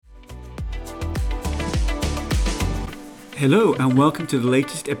Hello and welcome to the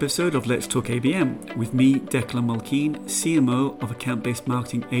latest episode of Let's Talk ABM with me, Declan Mulkeen, CMO of account-based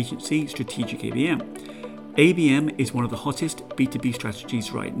marketing agency Strategic ABM. ABM is one of the hottest B2B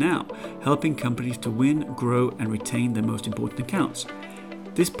strategies right now, helping companies to win, grow and retain their most important accounts.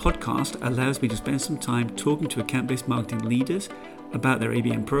 This podcast allows me to spend some time talking to account-based marketing leaders about their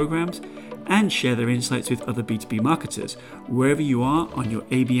ABM programs and share their insights with other B2B marketers, wherever you are on your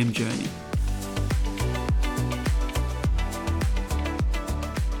ABM journey.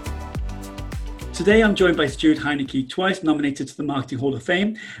 Today I'm joined by Stuart Heinecke, twice nominated to the Marketing Hall of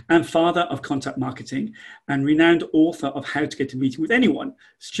Fame and father of contact marketing and renowned author of How to Get a Meeting with Anyone.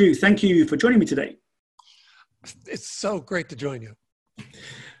 Stu, thank you for joining me today. It's so great to join you.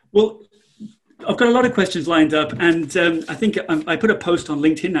 Well, I've got a lot of questions lined up, and I think I put a post on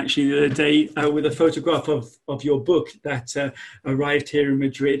LinkedIn actually the other day with a photograph of your book that arrived here in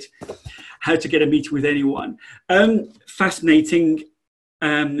Madrid, How to Get a Meeting with Anyone. Fascinating.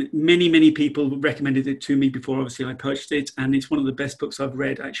 Many people recommended it to me before obviously I purchased it, and it's one of the best books I've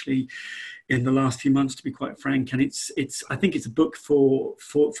read actually in the last few months, to be quite frank, and I think it's a book for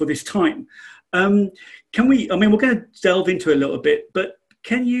this time. We're going to delve into it a little bit, but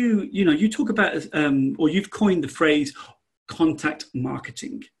can you talk about or you've coined the phrase contact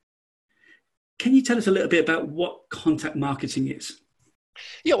marketing. Can you tell us a little bit about what contact marketing is?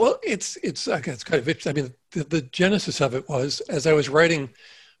 Yeah, well, it's kind of interesting. I mean, the genesis of it was, as I was writing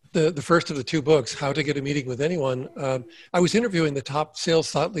the first of the two books, How to Get a Meeting with Anyone, I was interviewing the top sales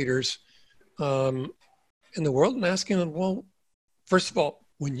thought leaders in the world and asking them, well, first of all,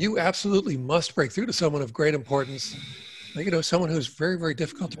 when you absolutely must break through to someone of great importance, someone who's very, very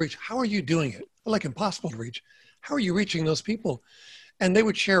difficult to reach, how are you doing it? Like impossible to reach. How are you reaching those people? And they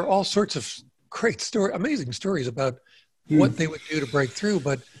would share all sorts of amazing stories about what they would do to break through.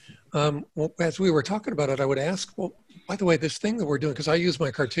 But as we were talking about it, I would ask, well, by the way, this thing that we're doing, because I use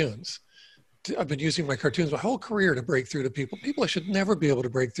my cartoons. I've been using my cartoons my whole career to break through to people I should never be able to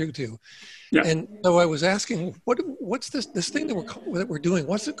break through to. Yeah. And so I was asking, what's this thing that we're doing?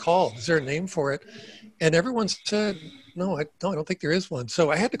 What's it called? Is there a name for it? And everyone said, no, I don't think there is one.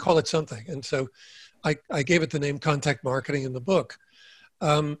 So I had to call it something. And so I gave it the name contact marketing in the book.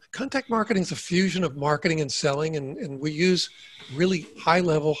 Contact marketing is a fusion of marketing and selling, and we use really high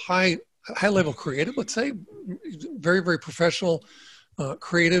level creative, let's say, very, very professional,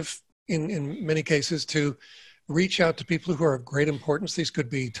 creative in many cases, to reach out to people who are of great importance. These could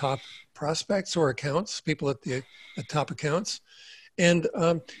be top prospects or accounts, people at top accounts. And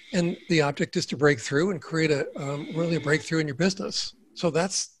the object is to break through and create really a breakthrough in your business. So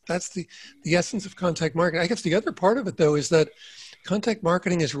that's the essence of contact marketing. I guess the other part of it, though, is that contact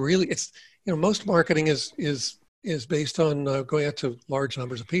marketing is really, most marketing is based on going out to large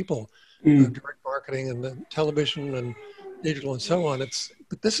numbers of people, direct marketing and then television and digital and so on.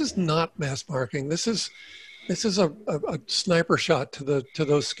 But this is not mass marketing. This is a sniper shot to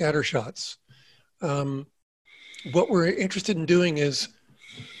those scatter shots. What we're interested in doing is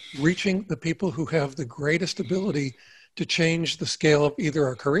reaching the people who have the greatest ability to change the scale of either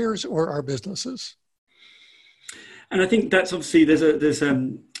our careers or our businesses. And I think that's obviously there's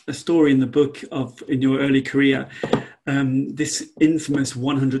a story in the book in your early career, this infamous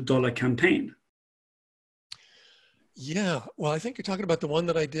 $100 campaign. Yeah, well, I think you're talking about the one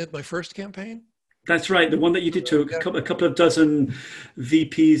that I did, my first campaign. That's right, the one that you did to a couple of dozen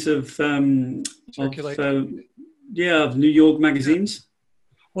VPs of New York magazines.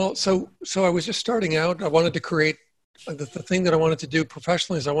 Well, so I was just starting out. I wanted to create the thing that I wanted to do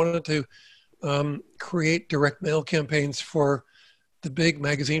professionally is I wanted to create direct mail campaigns for the big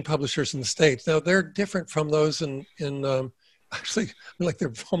magazine publishers in the States. Now they're different from those in actually, like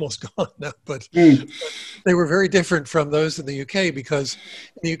they're almost gone now, but they were very different from those in the UK, because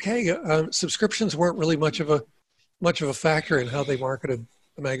in the UK subscriptions weren't really much of a factor in how they marketed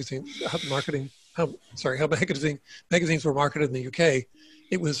the magazine. How magazines were marketed in the UK.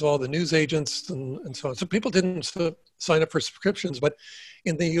 It was all the news agents and so on. So people didn't sign up for subscriptions, but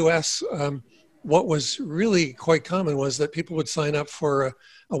in the US, what was really quite common was that people would sign up for a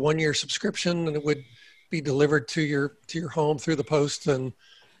 1-year subscription, and it would be delivered to your home through the post, and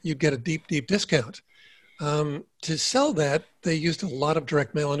you'd get a deep discount. To sell that, they used a lot of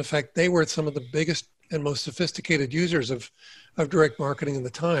direct mail, and in fact, they were some of the biggest and most sophisticated users of direct marketing in the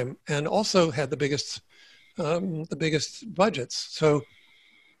time, and also had the biggest budgets. So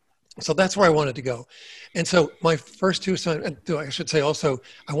that's where I wanted to go. And so my first two assignments, I should say also,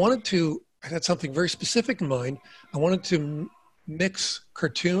 I had something very specific in mind. I wanted to mix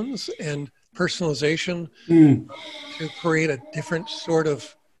cartoons and personalization to create a different sort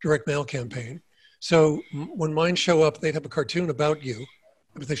of direct mail campaign. So when mine show up, they'd have a cartoon about you.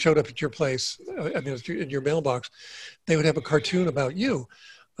 If they showed up at your place, in your mailbox, they would have a cartoon about you.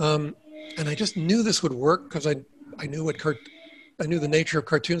 And I just knew this would work because I knew I knew the nature of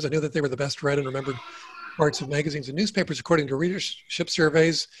cartoons. I knew that they were the best read and remembered parts of magazines and newspapers according to readership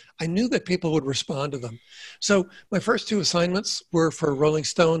surveys. I knew that people would respond to them. So my first two assignments were for Rolling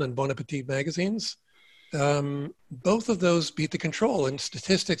Stone and Bon Appetit magazines. Both of those beat the control. In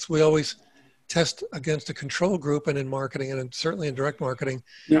statistics, we always test against a control group, and in marketing, and certainly in direct marketing,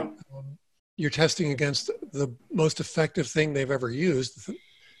 you're testing against the most effective thing they've ever used.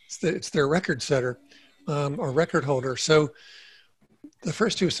 It's their record setter or record holder. So the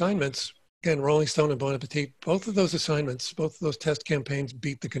first two assignments, again, Rolling Stone and Bon Appetit, both of those assignments, both of those test campaigns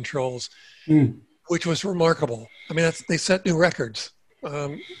beat the controls, which was remarkable. I mean, they set new records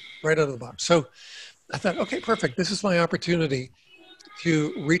right out of the box. So I thought, okay, perfect. This is my opportunity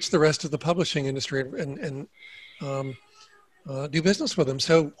to reach the rest of the publishing industry and do business with them.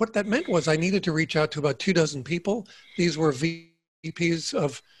 So what that meant was I needed to reach out to about 24 people. These were VPs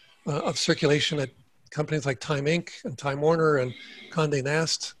of circulation at companies like Time Inc. and Time Warner and Condé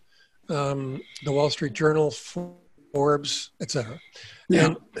Nast, the Wall Street Journal, Forbes, etc. Yeah.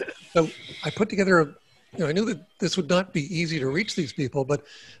 And so I put together I knew that this would not be easy to reach these people, but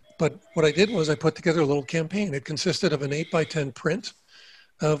what I did was I put together a little campaign. It consisted of an 8x10 print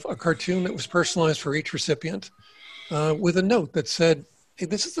of a cartoon that was personalized for each recipient with a note that said, hey,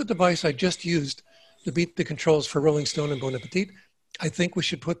 this is the device I just used to beat the controls for Rolling Stone and Bon Appetit. I think we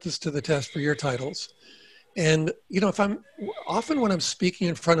should put this to the test for your titles. And, if often when I'm speaking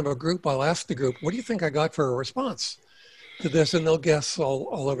in front of a group, I'll ask the group, what do you think I got for a response to this? And they'll guess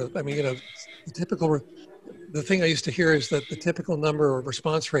all over. I mean, the thing I used to hear is that the typical number or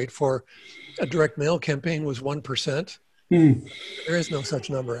response rate for a direct mail campaign was 1%. There is no such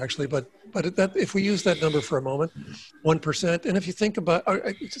number actually, but if we use that number for a moment, 1%, and if you think about,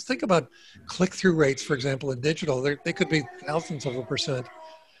 just think about click-through rates, for example, in digital, they could be thousands of a percent.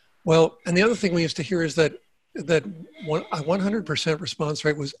 Well, and the other thing we used to hear is that a 100% response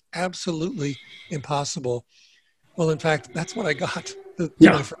rate was absolutely impossible. Well, in fact, that's what I got.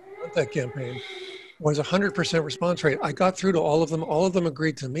 My first contact campaign was 100% response rate. I got through to all of them. All of them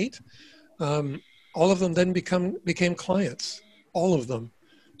agreed to meet. All of them then became clients, all of them.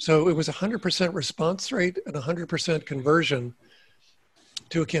 So it was 100% response rate and 100% conversion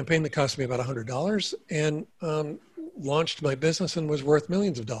to a campaign that cost me about $100 and launched my business and was worth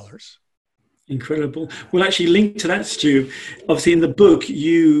millions of dollars. Incredible. Well, actually, linked to that, Stu, obviously in the book,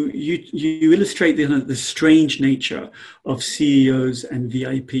 you illustrate the strange nature of CEOs and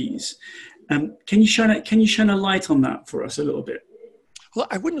VIPs. Can you shine a light on that for us a little bit? Well,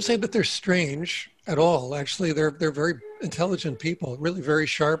 I wouldn't say that they're strange at all. Actually, they're very intelligent people, really very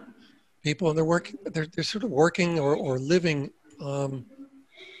sharp people, and they're sort of working or living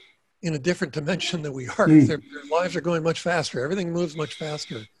in a different dimension than we are. Their lives are going much faster. Everything moves much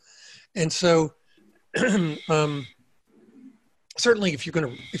faster, and so certainly, if you're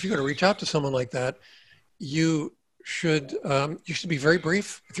going to reach out to someone like that, you should be very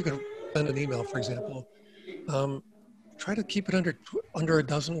brief. If you're going to send an email, for example. Try to keep it under a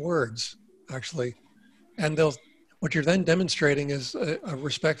dozen words, actually. And what you're then demonstrating is a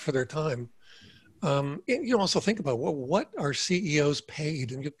respect for their time. You also think about, well, what are CEOs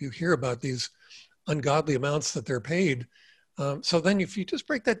paid? And you hear about these ungodly amounts that they're paid. So then if you just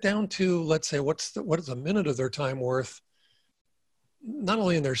break that down to, let's say, what is a minute of their time worth, not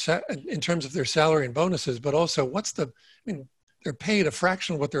only in terms of their salary and bonuses, but also they're paid a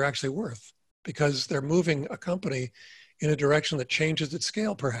fraction of what they're actually worth because they're moving a company in a direction that changes its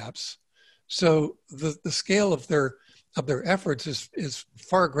scale, perhaps. So the scale of their efforts is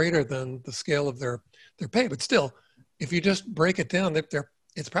far greater than the scale of their pay. But still, if you just break it down,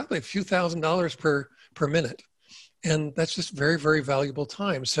 it's probably a few $1,000s per minute, and that's just very, very valuable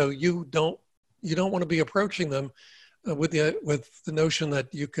time. So you don't want to be approaching them with the notion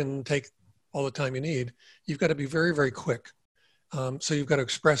that you can take all the time you need. You've got to be very, very quick. So you've got to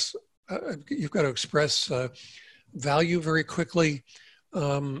express value very quickly.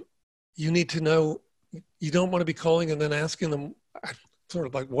 You need to know, you don't want to be calling and then asking them sort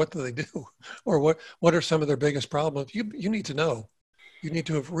of like, what do they do? Or what are some of their biggest problems? You need to know. You need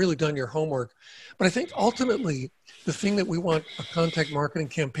to have really done your homework. But I think ultimately, the thing that we want a contact marketing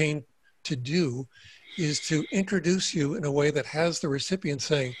campaign to do is to introduce you in a way that has the recipient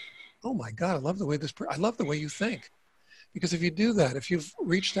saying, oh my God, I love the way you think. Because if you do that, if you've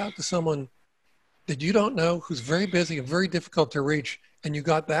reached out to someone that you don't know, who's very busy and very difficult to reach, and you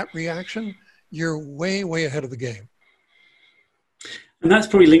got that reaction, you're way, way ahead of the game. And that's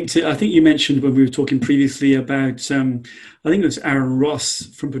probably linked to, I think you mentioned when we were talking previously about, I think it was Aaron Ross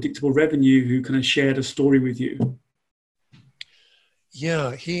from Predictable Revenue who kind of shared a story with you.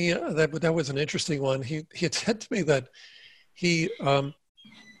 Yeah, that was an interesting one. He had said to me that he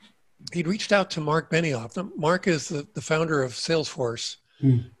he'd reached out to Mark Benioff. Now, Mark is the founder of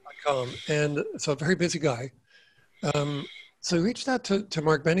Salesforce.com, and so a very busy guy. So he reached out to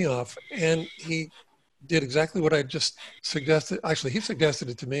Mark Benioff, and he did exactly what I just suggested. Actually, he suggested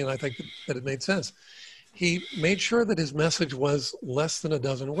it to me, and I think that it made sense. He made sure that his message was less than a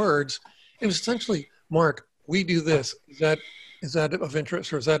dozen words. It was essentially, Mark, we do this. Is that of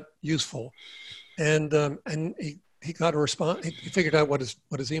interest, or is that useful? And he got a response. He figured out what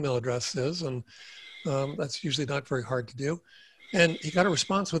his email address is, and that's usually not very hard to do. And he got a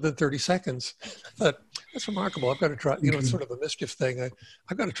response within 30 seconds. I thought, that's remarkable. I've got to try. It's sort of a mischief thing.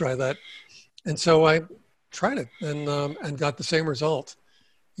 I've got to try that. And so I tried it and got the same result.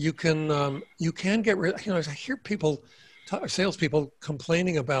 You can get rid. I hear salespeople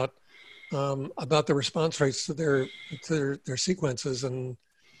complaining about the response rates to their sequences, and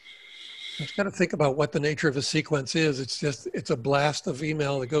you've got to think about what the nature of a sequence is. It's a blast of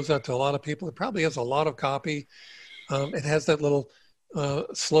email that goes out to a lot of people. It probably has a lot of copy. It has that little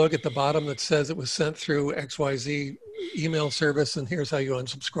slug at the bottom that says it was sent through XYZ email service, and here's how you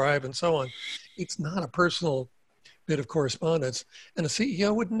unsubscribe, and so on. It's not a personal bit of correspondence, and a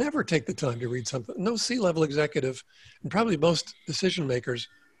CEO would never take the time to read something. No C-level executive, and probably most decision makers,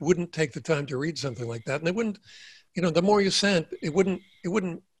 wouldn't take the time to read something like that. And they wouldn't, the more you sent, it wouldn't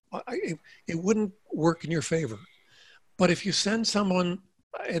work in your favor. But if you send someone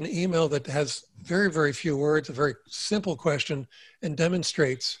an email that has very, very few words, a very simple question, and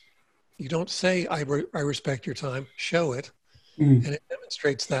demonstrates, you don't say, I respect your time, show it, and it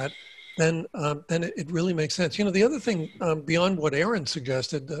demonstrates that, then it really makes sense. The other thing beyond what Aaron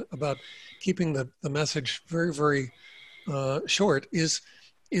suggested about keeping the message very, very short is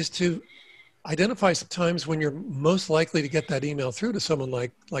to identify some times when you're most likely to get that email through to someone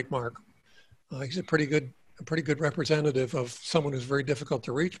like Mark. He's a pretty good representative of someone who's very difficult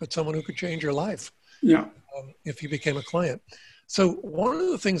to reach, but someone who could change your life. Yeah. If he became a client. So one of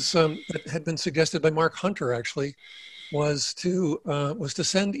the things that had been suggested by Mark Hunter actually was to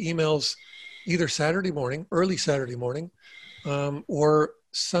send emails either early Saturday morning, or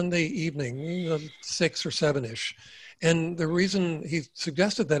Sunday evening, 6 or 7-ish. And the reason he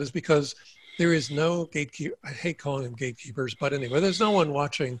suggested that is because there is no gatekeeper. I hate calling them gatekeepers, but anyway, there's no one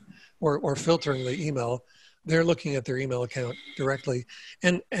watching or filtering the email. They're looking at their email account directly.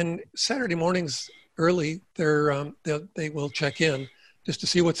 And Saturday mornings early, they will check in just to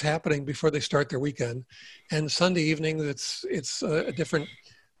see what's happening before they start their weekend. And Sunday evening, it's a different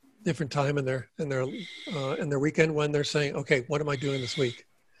time in their weekend when they're saying, okay, what am I doing this week?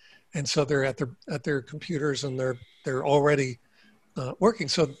 And so they're at their computers, and they're already working.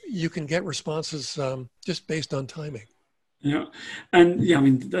 So you can get responses just based on timing. Yeah. And I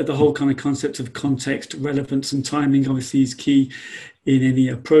mean, the whole kind of concept of context, relevance, and timing obviously is key in any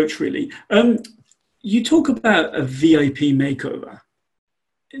approach, really. You talk about a VIP makeover.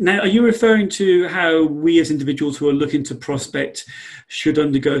 Now, are you referring to how we as individuals who are looking to prospect should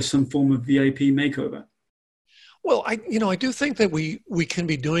undergo some form of VIP makeover? Well, I do think that we can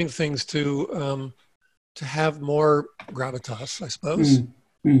be doing things to have more gravitas, I suppose.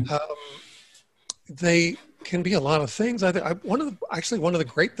 They can be a lot of things. One of the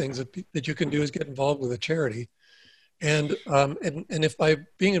great things that you can do is get involved with a charity, and if by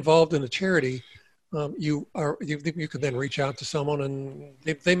being involved in a charity, you can then reach out to someone, and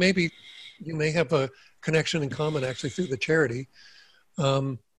you may have a connection in common actually through the charity.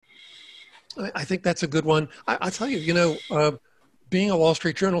 I think that's a good one. I'll tell you, being a Wall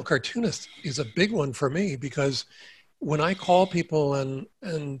Street Journal cartoonist is a big one for me, because when I call people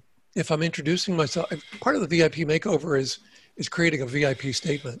and if I'm introducing myself, part of the VIP makeover is creating a VIP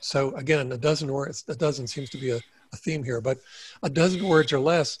statement. So again, a dozen words, a dozen seems to be a theme here, but a dozen words or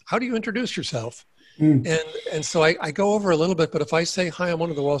less. How do you introduce yourself? And so I go over a little bit, but if I say, hi, I'm one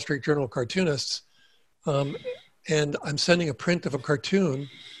of the Wall Street Journal cartoonists, and I'm sending a print of a cartoon,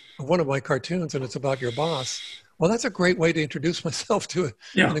 of one of my cartoons, and it's about your boss, well, that's a great way to introduce myself to an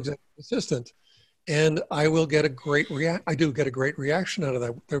executive assistant. And I will get a great I do get a great reaction out of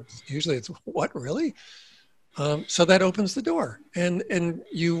that. Usually it's, what, really? So that opens the door. And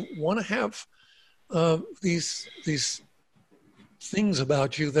you want to have these things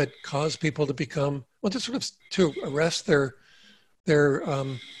about you that cause people to become, well, just sort of to arrest their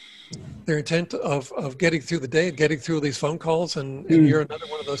of getting through the day and getting through these phone calls, and you're another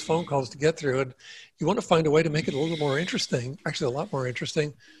one of those phone calls to get through. And you want to find a way to make it a little more interesting, actually a lot more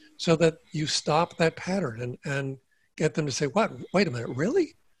interesting, so that you stop that pattern and get them to say, "What? Wait a minute,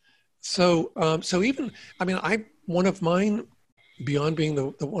 really?" So, so even, I mean, one of mine, beyond being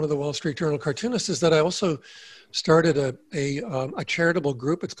the one of the Wall Street Journal cartoonists, is that I also started a charitable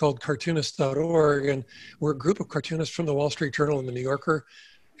group. It's called cartoonists.org, and we're a group of cartoonists from the Wall Street Journal and the New Yorker,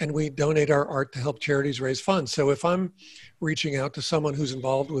 and we donate our art to help charities raise funds. So if I'm reaching out to someone who's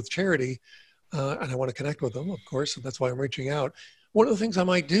involved with charity, and I want to connect with them, of course, and that's why I'm reaching out, one of the things I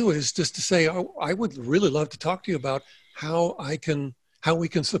might do is just to say, oh, I would really love to talk to you about how we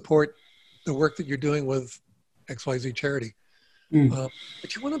can support the work that you're doing with XYZ charity.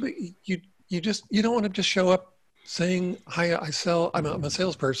 But you want to be, you don't want to just show up saying, hi, I'm a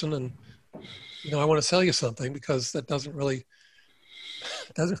salesperson, and I want to sell you something, because that doesn't really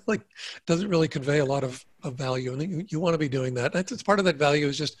convey a lot of value. And you want to be doing that. It's part of that value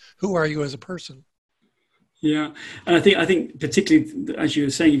is just, who are you as a person? Yeah, and I think particularly, as you were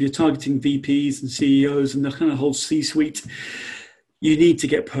saying, if you're targeting VPs and CEOs and the kind of whole C-suite, you need to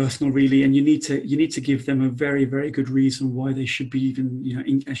get personal, really, and you need to give them a very, very good reason why they should be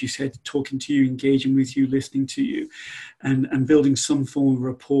even, as you said, talking to you, engaging with you, listening to you, and building some form of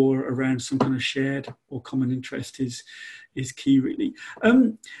rapport around some kind of shared or common interest is key, really.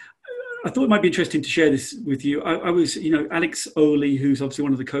 I thought it might be interesting to share this with you. I was, Alex Oley, who's obviously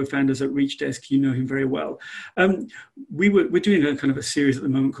one of the co-founders at ReachDesk, you know him very well. We're doing a kind of a series at the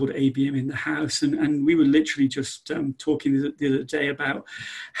moment called ABM in the House, and we were literally just talking the other day about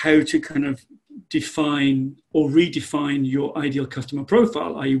how to kind of define or redefine your ideal customer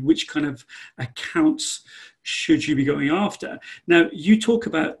profile, i.e. which kind of accounts should you be going after. Now, you talk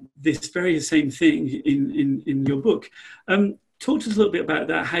about this very same thing in your book. Talk to us a little bit about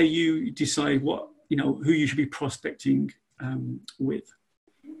that, how you decide who you should be prospecting with.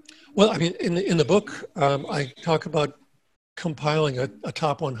 Well, I mean, in the book, I talk about compiling a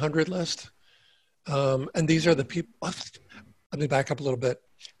top 100 list. And these are the people, let me back up a little bit.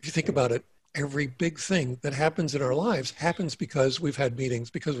 If you think about it, every big thing that happens in our lives happens because we've had meetings,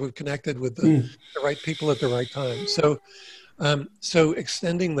 because we've connected with the right people at the right time. So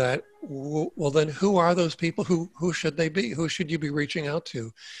extending that, well, then who are those people? Who should they be? Who should you be reaching out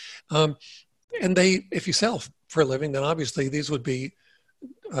to? And if you sell for a living, then obviously these would be,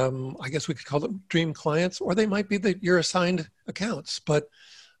 I guess we could call them dream clients, or they might be your assigned accounts. But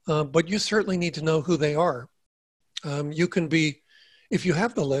you certainly need to know who they are. You can be, if you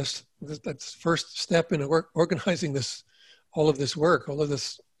have the list, that's first step in organizing all of this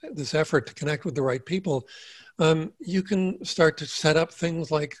effort to connect with the right people. You can start to set up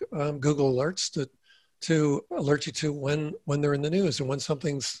things like Google Alerts to alert you to when they're in the news and when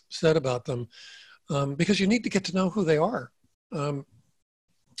something's said about them, because you need to get to know who they are.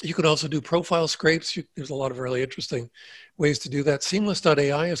 You can also do profile scrapes. There's a lot of really interesting ways to do that.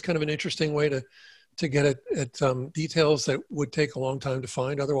 Seamless.ai is kind of an interesting way to get at details that would take a long time to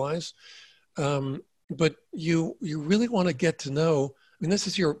find otherwise. But you really want to get to know. I mean,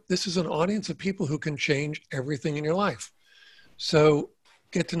 this is an audience of people who can change everything in your life. So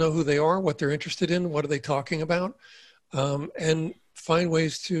get to know who they are, what they're interested in, what are they talking about, and find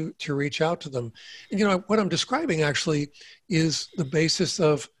ways to reach out to them. And, what I'm describing actually is the basis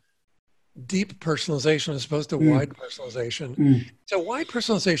of deep personalization as opposed to wide personalization. So wide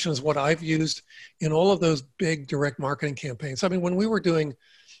personalization is what I've used in all of those big direct marketing campaigns. I mean, when we were doing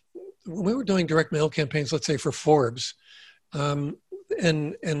direct mail campaigns, let's say for Forbes,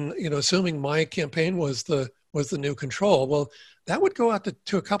 and assuming my campaign was the new control, well, that would go out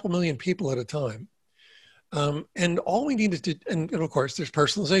to a couple million people at a time. And all we needed to, and of course, there's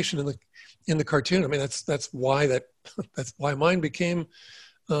personalization in the cartoon. I mean, that's why mine became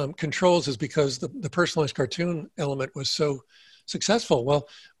controls, is because the personalized cartoon element was so successful. Well,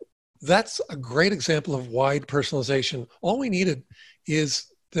 that's a great example of wide personalization. All we needed is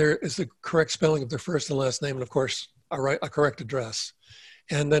the correct spelling of their first and last name, and of course, a correct address.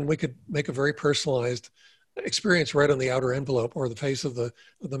 And then we could make a very personalized experience right on the outer envelope or the face of the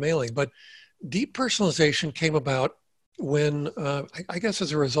mailing. But deep personalization came about when, I guess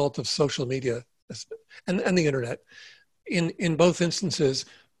as a result of social media and the internet. In both instances,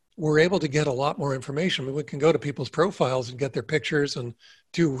 we're able to get a lot more information. I mean, we can go to people's profiles and get their pictures and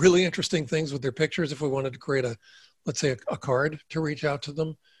do really interesting things with their pictures. If we wanted to create let's say a card to reach out to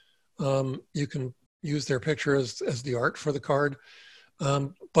them, you can use their picture as the art for the card.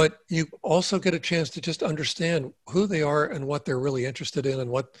 But you also get a chance to just understand who they are and what they're really interested in and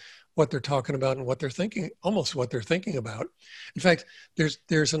what they're talking about and what they're thinking, almost what they're thinking about. In fact,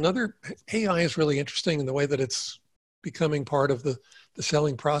 there's another, AI is really interesting in the way that it's becoming part of the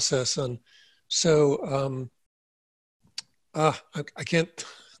selling process. And so I can't,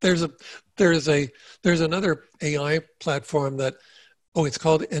 there's another AI platform that, it's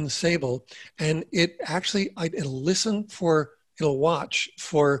called Ensable. And it'll watch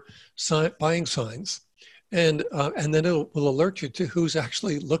for buying signs. And then it will alert you to who's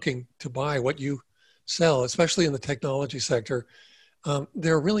actually looking to buy what you sell, especially in the technology sector.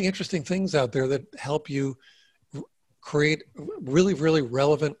 There are really interesting things out there that help you create really, really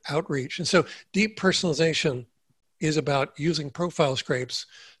relevant outreach. And so deep personalization is about using profile scrapes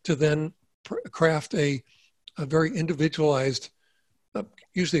to then craft a very individualized,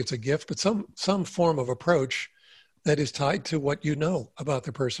 usually it's a gift, but some form of approach that is tied to what you know about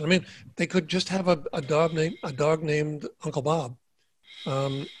the person. I mean, they could just have a dog named Uncle Bob,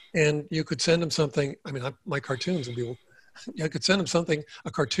 and you could send them something. I mean, my cartoons would be, I could send them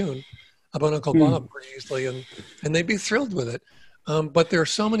a cartoon about Uncle Bob pretty easily, and they'd be thrilled with it. But there are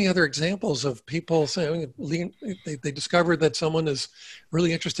so many other examples of people saying they discovered that someone is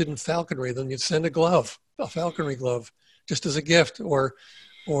really interested in falconry. Then you send a falconry glove, just as a gift, or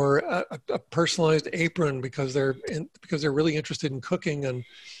a personalized apron because they're really interested in cooking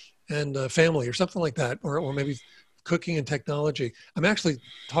and family or something like that, or maybe cooking and technology. I'm actually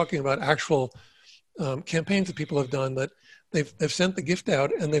talking about actual campaigns that people have done that they've sent the gift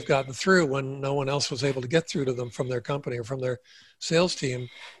out and they've gotten through when no one else was able to get through to them from their company or from their sales team.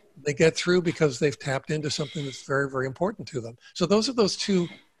 They get through because they've tapped into something that's very, very important to them. So those are those two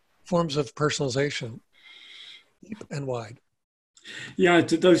forms of personalization, deep and wide. Yeah,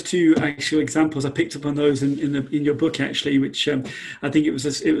 those two actual examples, I picked up on those in your book actually, which I think it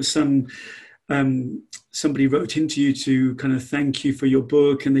was somebody wrote into you to kind of thank you for your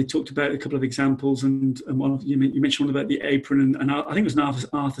book, and they talked about a couple of examples, and one you mentioned one about the apron, and I think it was an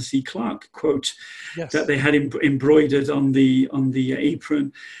Arthur C. Clarke quote. Yes. That they had embroidered on the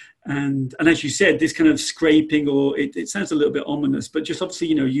apron. And as you said, this kind of scraping, or it sounds a little bit ominous, but just obviously,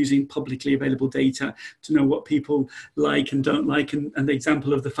 using publicly available data to know what people like and don't like. And the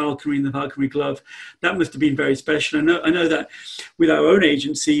example of the falconry and the falconry glove, that must have been very special. I know that with our own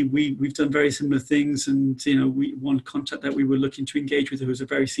agency, we've done very similar things. And, one contact that we were looking to engage with, who was a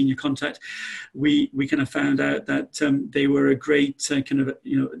very senior contact, we kind of found out that they were a great kind of,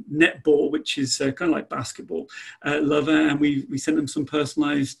 netball, which is kind of like basketball lover. And we sent them some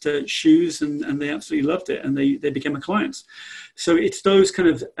personalized shoes, and they absolutely loved it, and they became a client. So it's those kind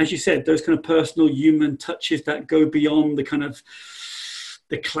of, as you said, those kind of personal human touches that go beyond the kind of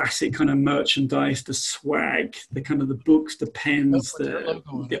the classic kind of merchandise, the swag, the kind of the books, the pens,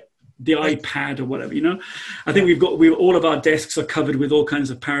 the iPad or whatever, I think all of our desks are covered with all kinds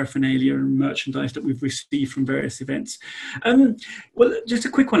of paraphernalia and merchandise that we've received from various events. Well, just a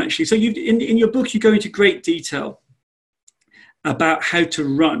quick one actually. So in your book, you go into great detail about how to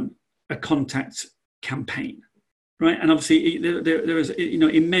run a contact campaign, right? And obviously there is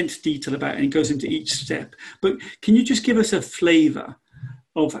immense detail about it, and it goes into each step. But can you just give us a flavour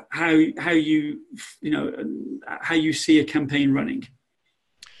of how you see a campaign running?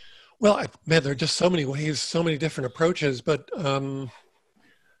 Well, man, there are just so many ways, so many different approaches. But I'm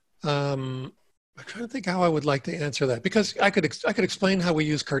trying to think how I would like to answer that, because I could explain how we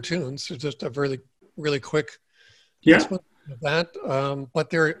use cartoons. It's just a really, really quick explanation of that.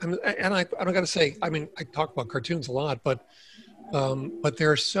 But I don't got to say, I mean, I talk about cartoons a lot, but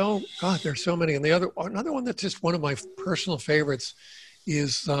there's so many. And another one that's just one of my personal favorites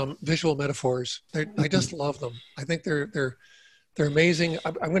is visual metaphors. I just love them. I think they're amazing.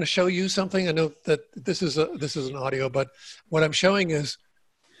 I'm going to show you something. I know that this is an audio, but what I'm showing is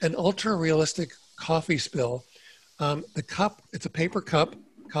an ultra realistic coffee spill. The cup, it's a paper cup,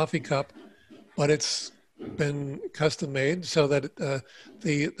 coffee cup, but it's been custom made so that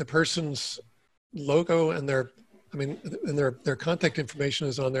the person's logo and their contact information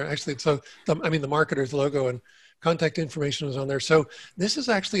is on there. Actually, the marketer's logo and contact information is on there. So this is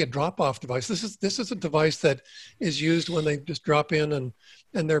actually a drop-off device. This is a device that is used when they just drop in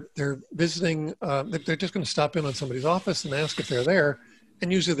and they're visiting. They're just going to stop in on somebody's office and ask if they're there.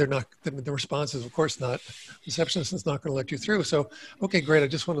 And usually they're not. The response is, of course not. The receptionist is not going to let you through. So, okay, great. I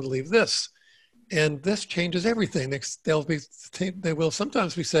just wanted to leave this. And this changes everything. They will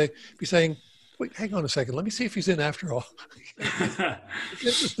sometimes be saying, wait, hang on a second. Let me see if he's in after all. It's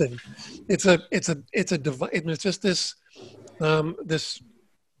interesting. It's a device. It's just this this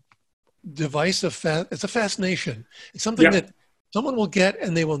device of it's a fascination. It's something that someone will get,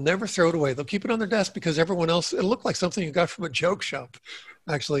 and they will never throw it away. They'll keep it on their desk because everyone else, it'll look like something you got from a joke shop.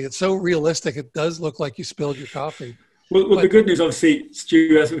 Actually, it's so realistic. It does look like you spilled your coffee. Well, the But good news, obviously,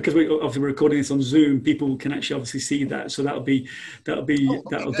 Stu, because we're recording this on Zoom, people can actually obviously see that. So oh, okay, that'll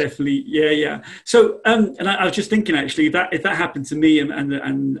good. definitely, yeah, yeah. So, and I was just thinking actually that if that happened to me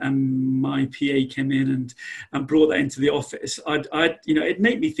and my PA came in and brought that into the office, it'd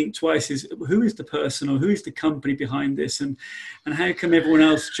make me think twice: is who is the person or who is the company behind this, and how come everyone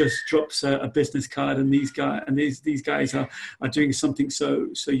else just drops a business card and these guys are doing something so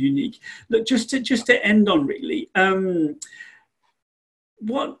unique. Look, just to end on really.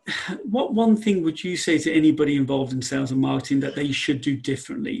 What one thing would you say to anybody involved in sales and marketing that they should do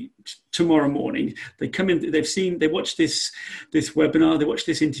differently tomorrow morning? They come in, they watch this webinar, they watch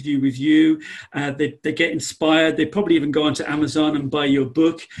this interview with you, they get inspired, they probably even go onto Amazon and buy your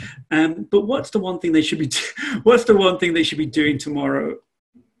book. But what's the one thing they should be doing tomorrow?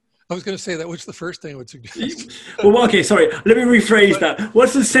 I was going to say that. What's the first thing I would suggest? Well, okay, sorry. Let me rephrase that.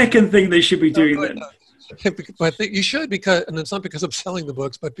 What's the second thing they should be doing then? But I think you should, because, and it's not because I'm selling the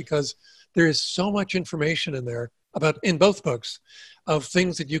books, but because there is so much information in there in both books of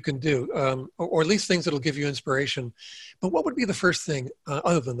things that you can do, or at least things that'll give you inspiration. But what would be the first thing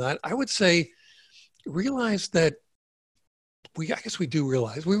other than that? I would say realize that we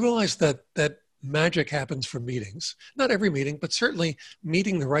realize that magic happens from meetings. Not every meeting, but certainly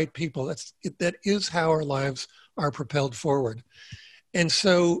meeting the right people. That is how our lives are propelled forward. And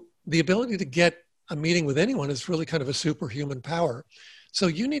so the ability to get a meeting with anyone is really kind of a superhuman power. So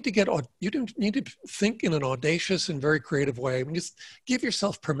you need to think in an audacious and very creative way. I mean, just give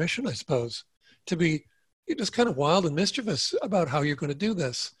yourself permission, I suppose, to be just kind of wild and mischievous about how you're going to do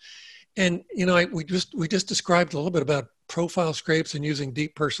this. And we just described a little bit about profile scrapes and using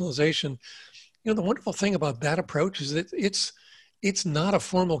deep personalization. The wonderful thing about that approach is that it's not a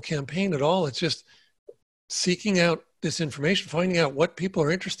formal campaign at all. It's just seeking out this information, finding out what people are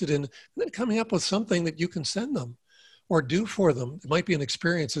interested in, and then coming up with something that you can send them or do for them. It might be an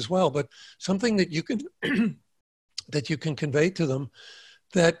experience as well, but something that you can that you can convey to them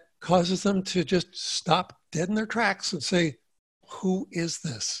that causes them to just stop dead in their tracks and say, "Who is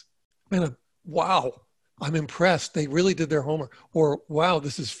this? Man, wow, I'm impressed. They really did their homework." Or, "Wow,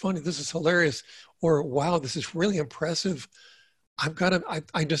 this is funny. This is hilarious." Or, "Wow, this is really impressive. I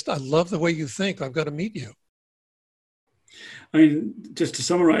love the way you think. I've got to meet you." I mean, just to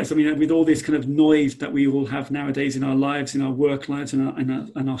summarize, I mean, with all this kind of noise that we all have nowadays in our lives, in our work lives,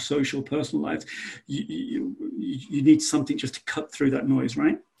 and our social, personal lives, you need something just to cut through that noise,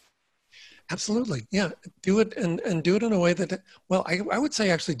 right? Absolutely. Yeah. Do it and do it in a way that, well, I would say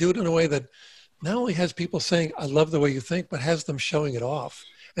actually do it in a way that not only has people saying, "I love the way you think," but has them showing it off.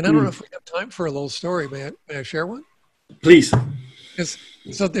 And I don't know if we have time for a little story. May I share one? Please.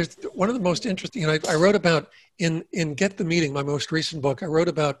 So there's one of the most interesting, I wrote about in Get the Meeting, my most recent book, I wrote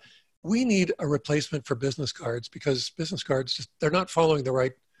about we need a replacement for business cards because business cards, they're not following the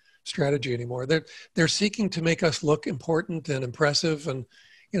right strategy anymore. They're seeking to make us look important and impressive. And,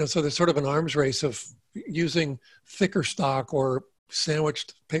 so there's sort of an arms race of using thicker stock or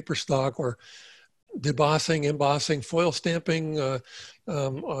sandwiched paper stock or debossing, embossing, foil stamping,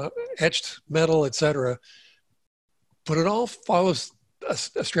 etched metal, etc. But it all follows a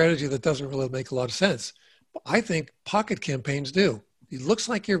strategy that doesn't really make a lot of sense. I think pocket campaigns do. It looks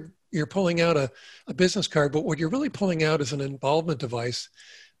like you're pulling out a business card, but what you're really pulling out is an involvement device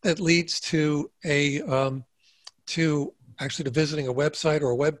that leads to to visiting a website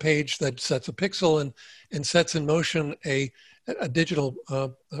or a web page that sets a pixel and sets in motion a digital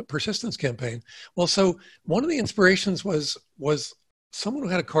persistence campaign. Well, so one of the inspirations was someone who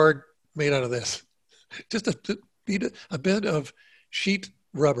had a card made out of this, just a bit of sheet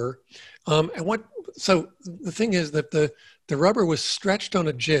rubber. So the thing is that the rubber was stretched on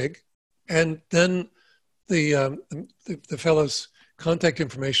a jig, and then the fellow's contact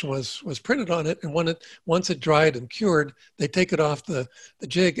information was printed on it. And once it dried and cured, they take it off the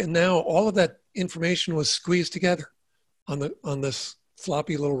jig, and now all of that information was squeezed together on this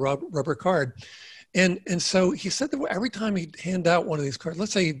floppy little rubber card. And so he said that every time he'd hand out one of these cards,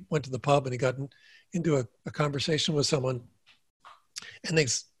 let's say he went to the pub and he got into a conversation with someone, and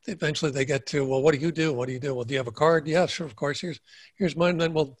eventually they get to, "Well, what do you do? What do you do? Well, do you have a card?" "Yeah, sure, of course. Here's mine." And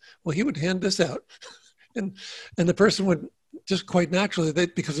then, well, he would hand this out, and the person would just quite naturally,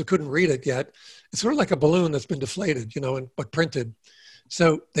 because they couldn't read it yet, it's sort of like a balloon that's been deflated, but printed.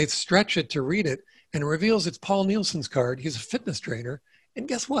 So they stretch it to read it, and it reveals it's Paul Nielsen's card. He's a fitness trainer, and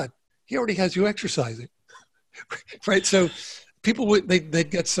guess what? He already has you exercising, right? So people would they'd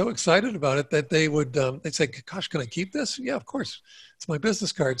get so excited about it that they'd say, "Gosh, can I keep this?" Yeah, of course, it's my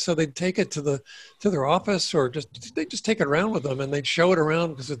business card. So they'd take it to their office, or they just take it around with them, and they'd show it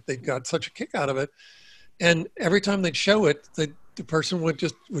around because they got such a kick out of it. And every time they'd show it, the person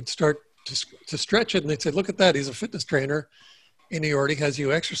would start to stretch it, and they'd say, "Look at that! He's a fitness trainer, and he already has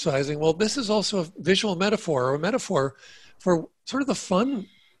you exercising." Well, this is also a visual metaphor, or a metaphor for sort of the fun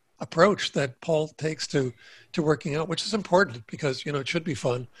approach that Paul takes to working out, which is important because, it should be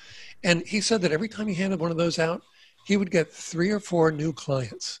fun. And he said that every time he handed one of those out, he would get 3 or 4 new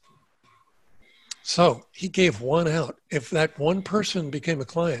clients. So he gave one out. If that one person became a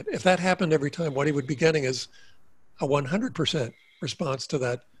client, if that happened every time, what he would be getting is a 100% response to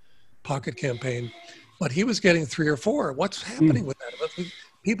that pocket campaign. But he was getting 3 or 4. What's happening with that?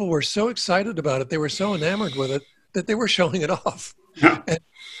 People were so excited about it. They were so enamored with it that they were showing it off. Yeah.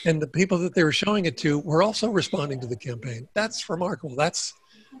 And the people that they were showing it to were also responding to the campaign. That's remarkable. That's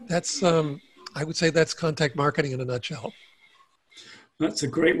I would say that's contact marketing in a nutshell. That's a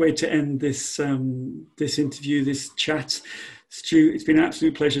great way to end this this interview, this chat. Stu, it's been an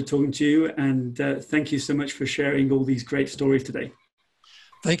absolute pleasure talking to you, and thank you so much for sharing all these great stories today.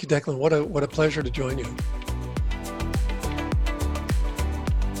 Thank you, Declan. What a pleasure to join you.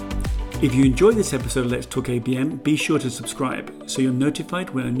 If you enjoyed this episode of Let's Talk ABM, be sure to subscribe so you're notified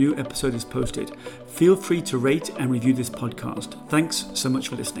when a new episode is posted. Feel free to rate and review this podcast. Thanks so much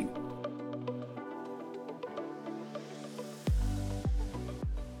for listening.